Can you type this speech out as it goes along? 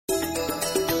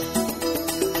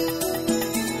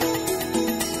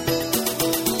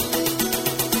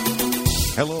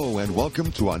and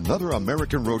welcome to another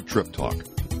American Road Trip Talk,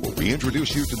 where we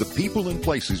introduce you to the people and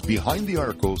places behind the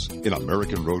articles in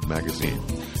American Road Magazine.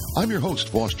 I'm your host,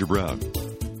 Foster Brown.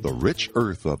 The rich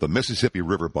earth of the Mississippi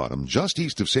River bottom, just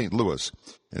east of St. Louis,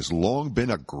 has long been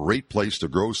a great place to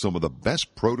grow some of the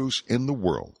best produce in the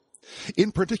world.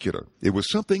 In particular, it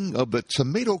was something of the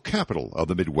tomato capital of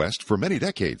the Midwest for many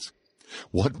decades.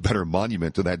 What better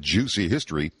monument to that juicy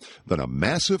history than a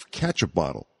massive catsup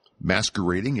bottle,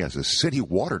 masquerading as a city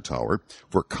water tower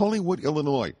for Collinsville,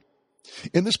 Illinois.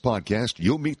 In this podcast,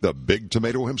 you'll meet the big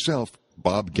tomato himself,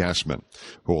 Bob Gassman,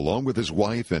 who along with his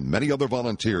wife and many other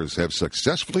volunteers have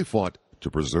successfully fought to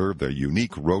preserve their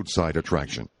unique roadside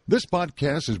attraction. This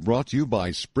podcast is brought to you by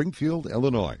Springfield,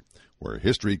 Illinois, where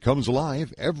history comes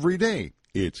alive every day.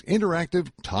 It's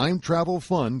interactive time travel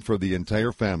fun for the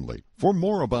entire family. For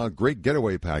more about great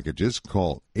getaway packages,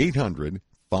 call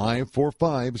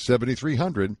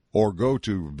 800-545-7300 or go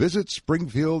to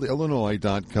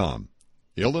visitspringfieldillinois.com.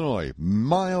 Illinois,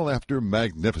 mile after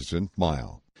magnificent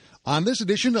mile. On this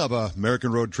edition of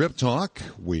American Road Trip Talk,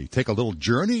 we take a little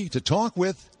journey to talk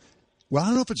with, well, I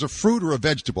don't know if it's a fruit or a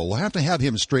vegetable. We'll have to have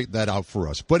him straighten that out for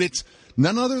us. But it's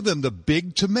none other than the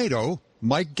big tomato,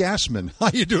 Mike Gassman. How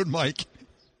you doing, Mike?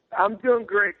 I'm doing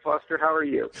great, Foster. How are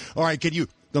you? All right,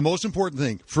 the most important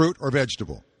thing, fruit or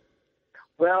vegetable?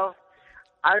 Well,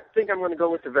 I think I'm going to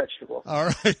go with the vegetable. All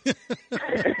right.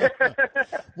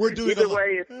 We're doing Either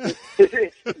way,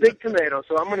 it's a big tomato,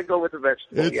 so I'm going to go with the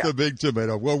vegetable. It's the big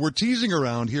tomato. Well, we're teasing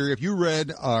around here. If you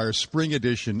read our spring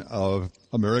edition of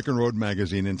American Road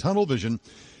Magazine in Tunnel Vision,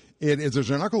 there's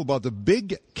an article about the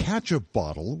big catsup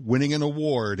bottle winning an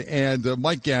award, and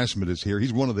Mike Gassman is here.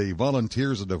 He's one of the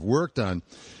volunteers that have worked on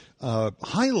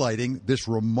highlighting this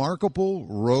remarkable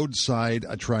roadside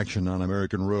attraction on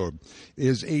American Road.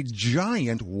 Is a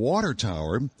giant water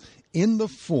tower in the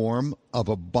form of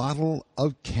a bottle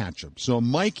of catsup. So,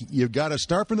 Mike, you've got to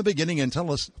start from the beginning and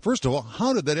tell us, first of all,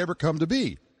 how did that ever come to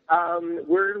be?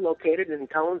 We're located in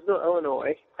Collinsville,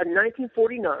 Illinois. In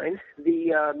 1949,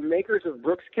 the makers of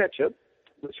Brooks Ketchup,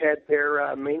 which had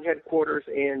their main headquarters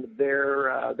and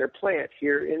their plant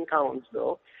here in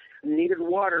Collinsville, needed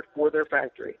water for their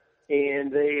factory.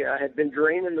 And they had been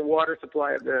draining the water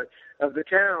supply of the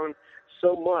town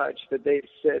so much that they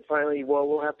said finally, well,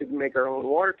 we'll have to make our own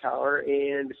water tower.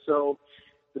 And so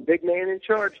the big man in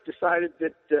charge decided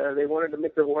that they wanted to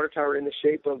make their water tower in the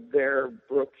shape of their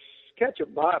Brooks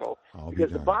Ketchup bottle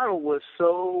because the bottle was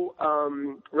so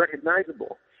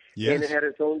recognizable. Yes. And it had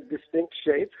its own distinct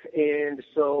shape, and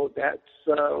so that's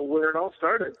where it all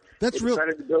started. They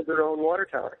decided to build their own water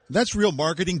tower. That's real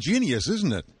marketing genius,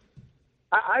 isn't it?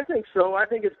 I think so. I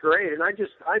think it's great, and I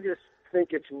just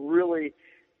think it's really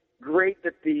great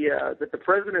that the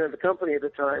president of the company at the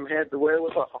time had the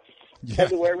wherewithal,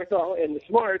 and the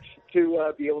smarts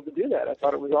to be able to do that. I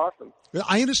thought it was awesome.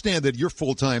 I understand that your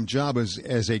full-time job is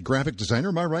as a graphic designer.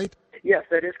 Am I right? Yes,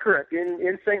 that is correct.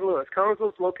 In St. Louis,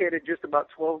 Collinsville is located just about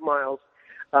 12 miles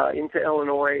into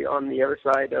Illinois on the other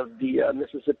side of the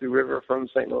Mississippi River from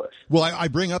St. Louis. Well, I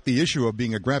bring up the issue of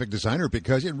being a graphic designer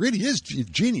because it really is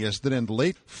genius that in the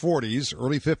late 40s,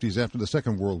 early 50s, after the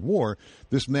Second World War,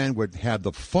 this man would have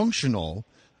the functional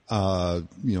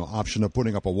option of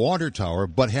putting up a water tower,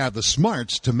 but have the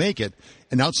smarts to make it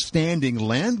an outstanding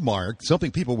landmark,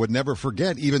 something people would never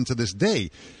forget even to this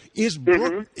day. Is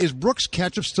Brooks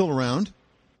Ketchup still around?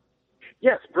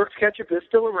 Yes, Brooks Ketchup is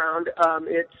still around.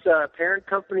 It's a parent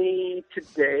company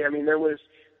today. I mean, over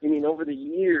the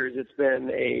years, it's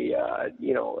been a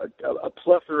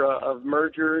plethora of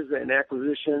mergers and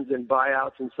acquisitions and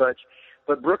buyouts and such.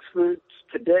 But Brooks Foods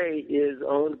today is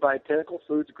owned by Pinnacle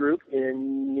Foods Group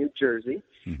in New Jersey,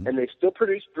 and they still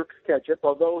produce Brooks Ketchup,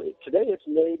 although today it's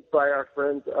made by our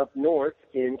friends up north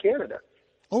in Canada.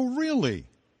 Oh, really?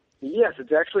 Yes,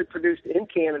 it's actually produced in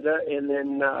Canada, and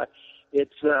then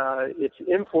it's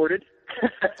imported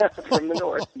from the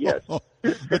north. Yes.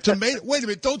 Wait a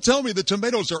minute! Don't tell me the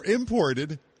tomatoes are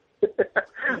imported.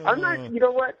 I'm not. You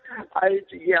know what?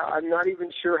 I'm not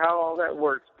even sure how all that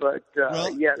works, but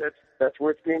that's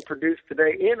where it's being produced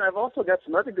today. And I've also got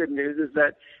some other good news: is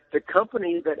that the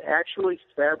company that actually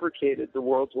fabricated the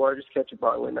world's largest ketchup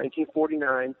bottle in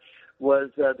 1949 was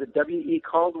the W.E.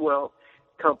 Caldwell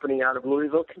Company out of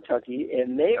Louisville, Kentucky,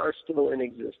 and they are still in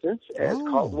existence as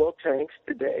Caldwell Tanks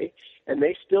today, and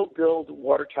they still build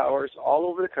water towers all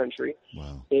over the country.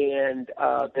 Wow. And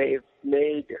they've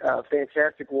made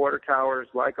fantastic water towers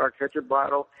like our ketchup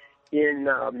bottle in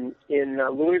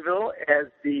Louisville as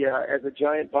a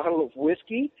giant bottle of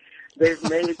whiskey. They've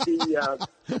made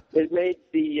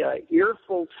the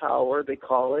Earful Tower, they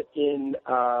call it, in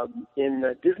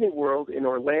Disney World in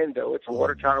Orlando. It's a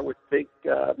water tower with big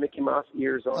Mickey Mouse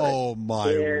ears on it. Oh my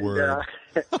word!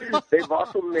 They've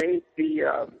also made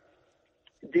the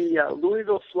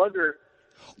Louisville Slugger.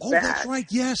 Oh, that's right.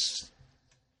 Yes.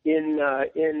 In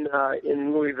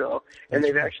Louisville, and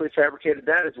they've actually fabricated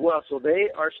that as well. So they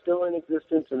are still in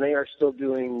existence, and they are still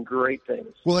doing great things.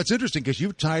 Well, that's interesting because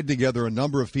you've tied together a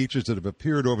number of features that have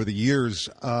appeared over the years.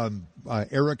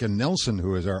 Erica Nelson,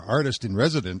 who is our artist in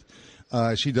resident,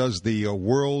 she does the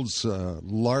world's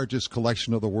largest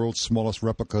collection of the world's smallest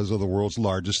replicas of the world's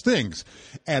largest things.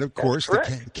 And, of course,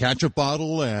 the ketchup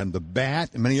bottle and the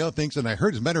bat and many other things. And I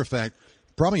heard, as a matter of fact,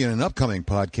 probably in an upcoming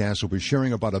podcast, we'll be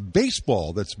sharing about a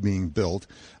baseball that's being built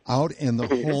out in the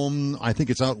home, I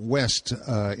think it's out west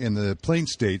in the Plain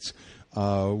States,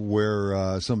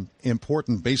 where some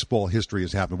important baseball history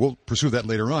has happened. We'll pursue that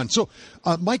later on. So,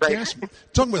 Mike Gassman,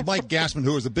 talking with Mike Gassman,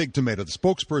 who is the Big Tomato, the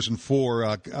spokesperson for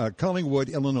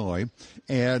Collinsville, Illinois,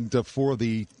 and for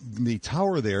the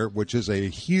tower there, which is a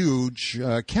huge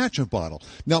ketchup bottle.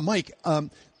 Now, Mike,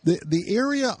 the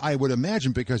area, I would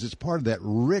imagine, because it's part of that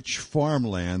rich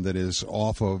farmland that is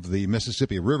off of the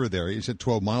Mississippi River there, you said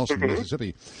 12 miles from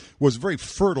Mississippi, was very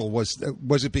fertile. Was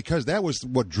it because that was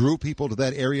what drew people to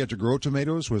that area to grow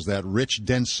tomatoes? Was that rich,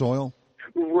 dense soil?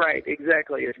 Right,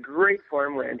 exactly. It's great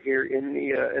farmland here in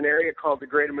an area called the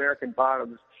Great American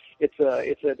Bottoms. It's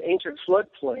an ancient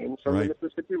floodplain from the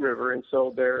Mississippi River, and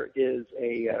so there is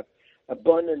a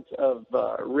abundance of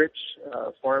rich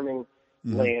farming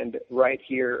land right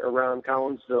here around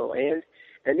Collinsville.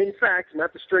 And in fact,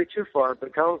 not to stray too far,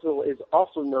 but Collinsville is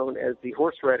also known as the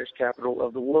horseradish capital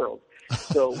of the world.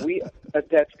 So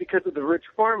that's because of the rich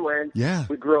farmland. Yeah.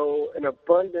 We grow an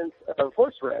abundance of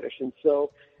horseradish. And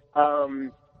so,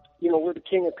 we're the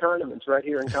king of condiments right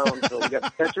here in Collinsville. We got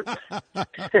the ketchup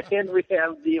and we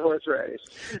have the horseradish.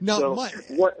 Now, so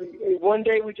one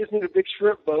day we just need a big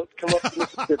shrimp boat to come up to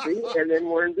Mississippi, and then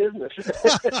we're in business.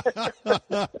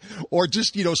 Or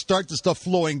just, start the stuff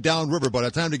flowing downriver. By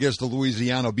the time it gets to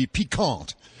Louisiana, it'll be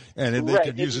piquant. And then they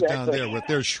can use it down there with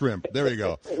their shrimp. There we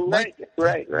go. Right.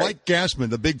 Mike Gassman,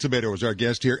 the Big Tomato, is our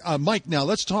guest here. Mike, now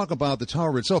let's talk about the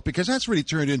tower itself, because that's really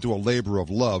turned into a labor of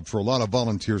love for a lot of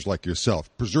volunteers like yourself,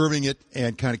 preserving it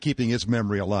and kind of keeping its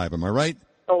memory alive. Am I right?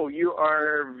 Oh, you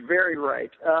are very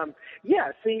right.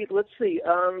 Let's see.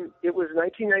 It was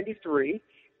 1993,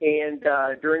 and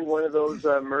during one of those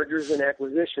mergers and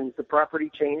acquisitions, the property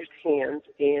changed hands,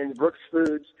 and Brooks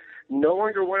Foods no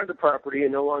longer wanted the property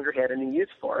and no longer had any use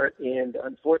for it. And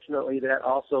unfortunately, that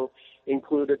also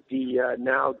included the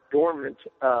now dormant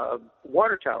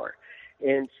water tower.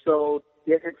 And so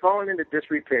it had fallen into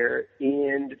disrepair,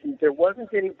 and there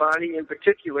wasn't anybody in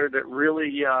particular that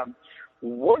really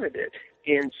wanted it.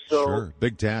 And so, sure,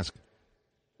 big task.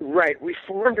 Right, we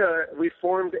formed a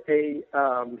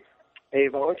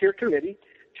volunteer committee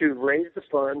to raise the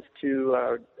funds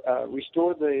to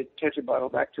restore the ketchup bottle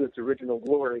back to its original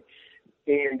glory.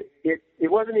 And it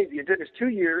wasn't easy. It took us 2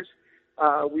 years.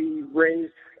 We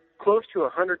raised close to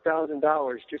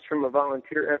 $100,000 just from a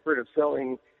volunteer effort of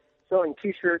selling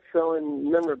T-shirts,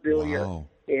 selling memorabilia,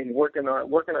 and working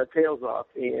our tails off.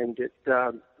 And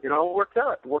it all worked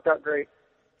out. It worked out great.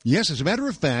 Yes, as a matter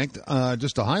of fact,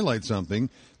 just to highlight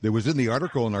something that was in the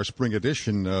article in our spring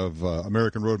edition of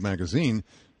American Road Magazine,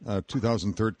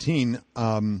 2013,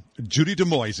 Judy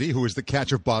DeMoisy, who is the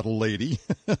ketchup bottle lady.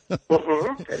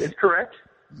 That is correct.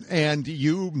 And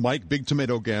you, Mike Big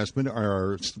Tomato Gassman,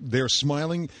 they're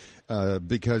smiling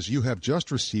because you have just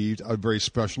received a very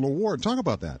special award. Talk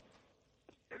about that.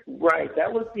 Right.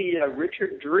 That was the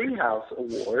Richard Driehaus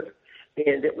Award.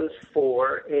 And it was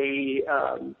for a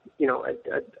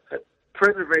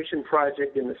preservation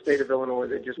project in the state of Illinois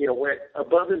that just, went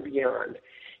above and beyond.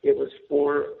 It was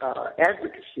for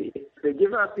advocacy. They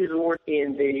give out these awards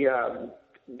in the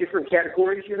different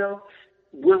categories,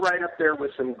 We're right up there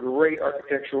with some great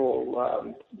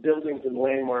architectural buildings and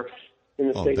landmarks in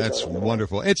the state of Illinois. That's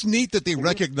wonderful. It's neat that they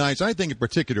recognize, I think in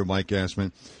particular, Mike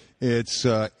Gassman, it's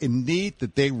neat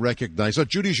that they recognize,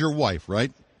 Judy's your wife,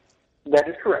 right? That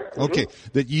is correct. Okay,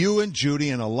 that you and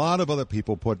Judy and a lot of other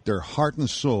people put their heart and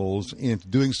souls into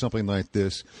doing something like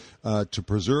this to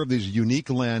preserve these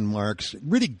unique landmarks,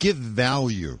 really give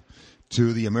value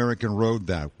to the American road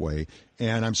that way.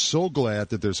 And I'm so glad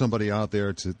that there's somebody out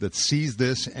there that sees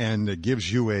this and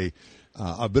gives you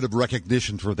a bit of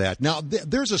recognition for that. Now,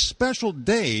 there's a special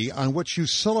day on which you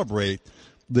celebrate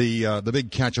the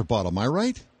big ketchup bottle. Am I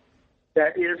right?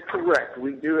 That is correct.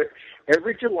 We do it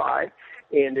every July.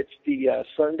 And it's the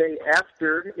Sunday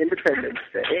after Independence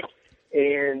Day.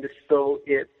 And so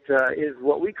it is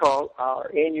what we call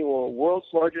our annual World's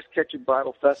Largest Ketchup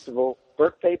Bottle Festival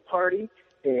birthday party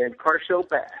and car show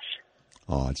bash.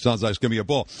 Oh, it sounds like it's going to be a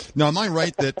ball. Now, am I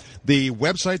right that the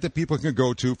website that people can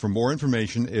go to for more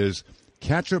information is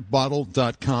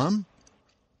catchupbottle.com?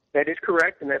 That is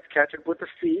correct, and that's ketchup with a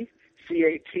C,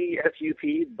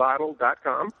 C-A-T-S-U-P,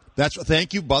 bottle.com.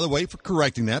 Thank you, by the way, for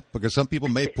correcting that, because some people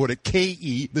may put it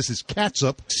K-E. This is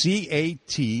catsup, C-A-T-S-U-P,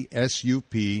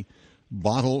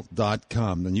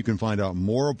 bottle.com. And you can find out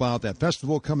more about that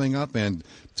festival coming up and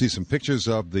see some pictures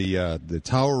of the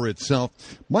tower itself.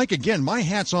 Mike, again, my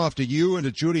hat's off to you and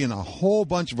to Judy and a whole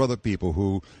bunch of other people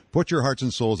who put your hearts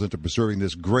and souls into preserving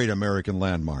this great American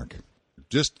landmark.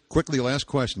 Just quickly, last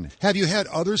question. Have you had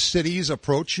other cities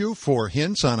approach you for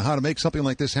hints on how to make something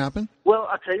like this happen? Well,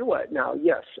 I'll tell you what now,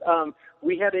 yes.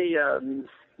 We had a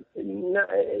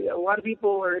lot of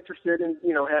people are interested in,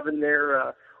 having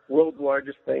their world's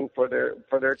largest thing for their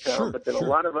town, sure, but then sure. A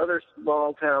lot of other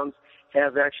small towns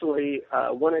have actually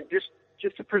wanted just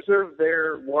to preserve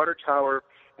their water tower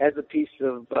as a piece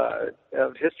of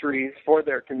history for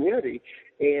their community.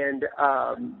 And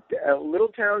a little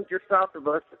town just south of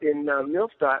us in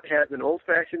Millstadt has an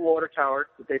old-fashioned water tower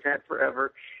that they've had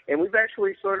forever. And we've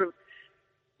actually sort of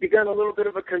begun a little bit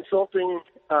of a consulting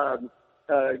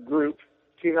group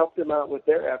to help them out with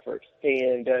their efforts.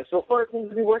 And so far it seems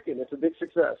to be working. It's a big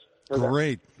success.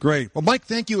 Great. Well, Mike,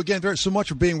 thank you again so much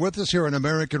for being with us here on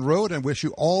American Road, and wish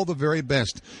you all the very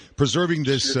best preserving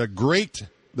this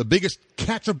the biggest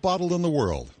ketchup bottle in the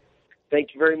world.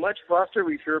 Thank you very much, Foster.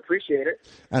 We sure appreciate it.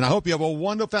 And I hope you have a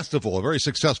wonderful festival, a very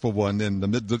successful one in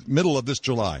the middle of this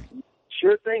July.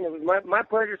 Sure thing. It was my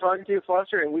pleasure talking to you,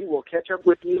 Foster, and we will catch up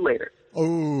with you later.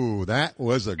 Oh, that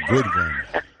was a good one.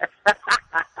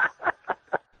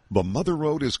 The Mother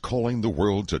Road is calling the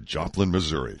world to Joplin,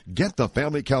 Missouri. Get the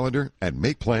family calendar and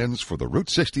make plans for the Route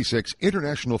 66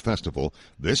 International Festival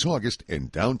this August in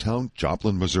downtown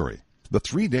Joplin, Missouri. The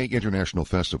 3-day International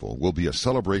Festival will be a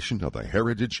celebration of the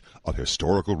heritage of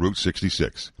historical Route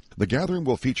 66. The gathering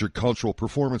will feature cultural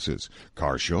performances,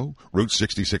 car show, Route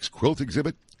 66 quilt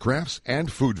exhibit, crafts,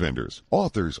 and food vendors.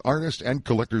 Authors, artists, and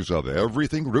collectors of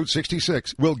everything Route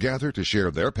 66 will gather to share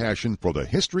their passion for the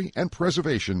history and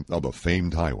preservation of the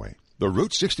famed highway. The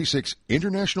Route 66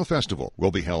 International Festival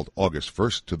will be held August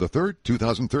 1st to the 3rd,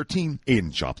 2013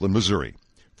 in Joplin, Missouri.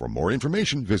 For more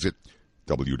information, visit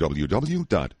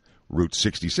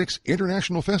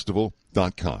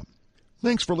www.route66internationalfestival.com.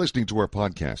 Thanks for listening to our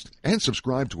podcast, and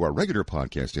subscribe to our regular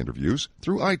podcast interviews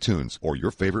through iTunes or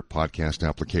your favorite podcast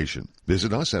application.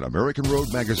 Visit us at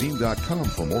AmericanRoadMagazine.com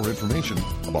for more information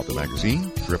about the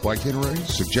magazine, trip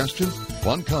itineraries, suggestions,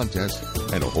 fun contests,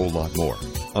 and a whole lot more.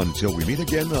 Until we meet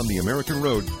again on the American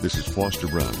Road, this is Foster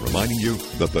Brown reminding you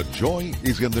that the joy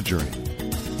is in the journey.